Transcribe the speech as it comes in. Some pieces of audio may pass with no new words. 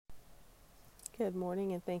Good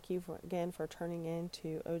morning, and thank you again for turning in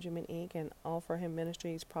to Ojiman Inc. and All for Him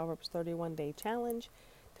Ministries Proverbs 31 Day Challenge.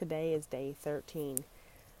 Today is day 13.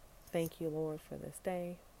 Thank you, Lord, for this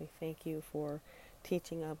day. We thank you for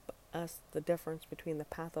teaching us the difference between the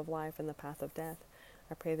path of life and the path of death.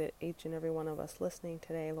 I pray that each and every one of us listening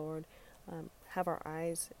today, Lord, have our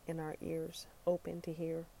eyes and our ears open to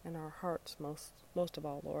hear, and our hearts, most of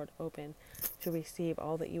all, Lord, open to receive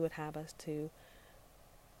all that you would have us to.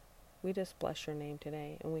 We just bless your name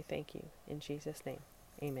today, and we thank you. In Jesus' name,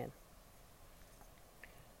 amen.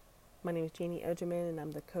 My name is Jeannie Ojiman, and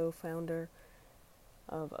I'm the co-founder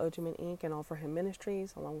of Ojiman Inc. and All for Him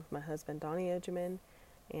Ministries, along with my husband, Donnie Ojiman,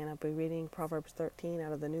 and I'll be reading Proverbs 13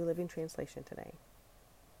 out of the New Living Translation today.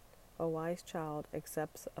 A wise child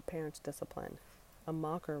accepts a parent's discipline. A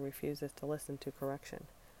mocker refuses to listen to correction.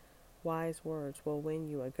 Wise words will win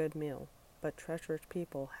you a good meal, but treacherous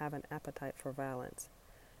people have an appetite for violence.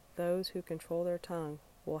 Those who control their tongue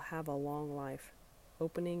will have a long life.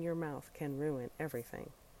 Opening your mouth can ruin everything.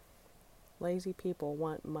 Lazy people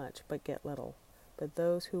want much but get little, but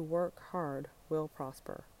those who work hard will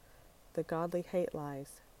prosper. The godly hate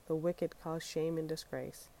lies. The wicked cause shame and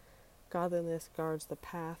disgrace. Godliness guards the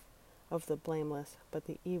path of the blameless, but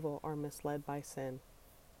the evil are misled by sin.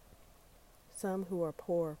 Some who are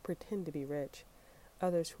poor pretend to be rich.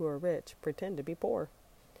 Others who are rich pretend to be poor.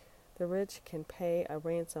 The rich can pay a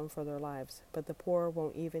ransom for their lives, but the poor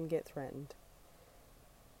won't even get threatened.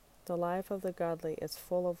 The life of the godly is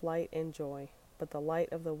full of light and joy, but the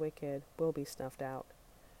light of the wicked will be snuffed out.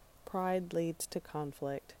 Pride leads to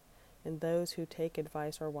conflict, and those who take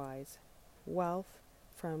advice are wise. Wealth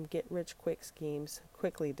from get-rich-quick schemes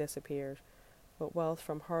quickly disappears, but wealth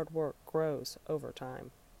from hard work grows over time.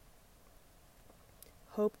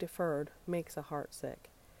 Hope deferred makes a heart sick,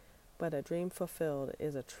 but a dream fulfilled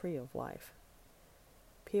is a tree of life.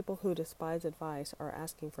 People who despise advice are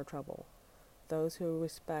asking for trouble. Those who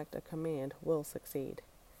respect a command will succeed.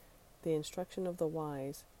 The instruction of the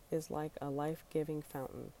wise is like a life-giving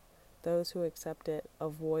fountain. Those who accept it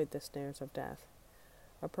avoid the snares of death.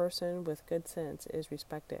 A person with good sense is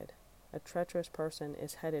respected. A treacherous person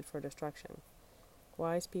is headed for destruction.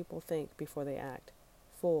 Wise people think before they act.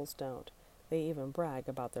 Fools don't. They even brag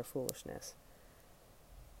about their foolishness.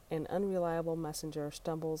 An unreliable messenger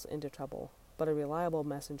stumbles into trouble, but a reliable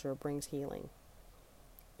messenger brings healing.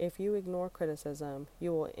 If you ignore criticism,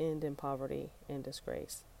 you will end in poverty and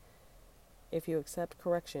disgrace. If you accept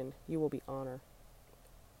correction, you will be honored.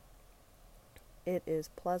 It is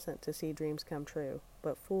pleasant to see dreams come true,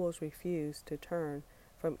 but fools refuse to turn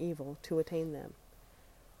from evil to attain them.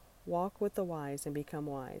 Walk with the wise and become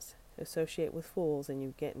wise. Associate with fools and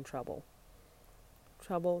you get in trouble.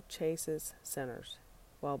 Trouble chases sinners,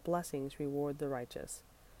 while blessings reward the righteous.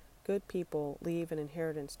 Good people leave an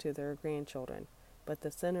inheritance to their grandchildren, but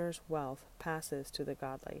the sinner's wealth passes to the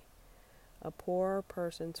godly. A poor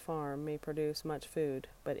person's farm may produce much food,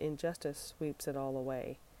 but injustice sweeps it all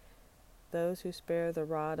away. Those who spare the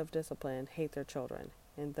rod of discipline hate their children,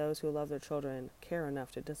 and those who love their children care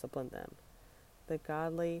enough to discipline them. The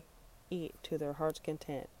godly eat to their heart's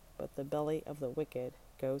content, but the belly of the wicked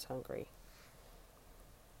goes hungry.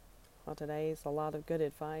 Well, today is a lot of good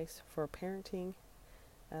advice for parenting,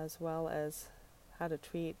 as well as how to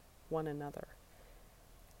treat one another.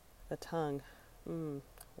 The tongue,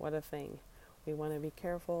 what a thing. We want to be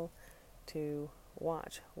careful to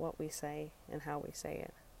watch what we say and how we say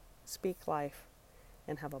it. Speak life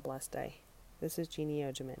and have a blessed day. This is Jeannie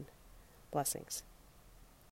Ojiman. Blessings.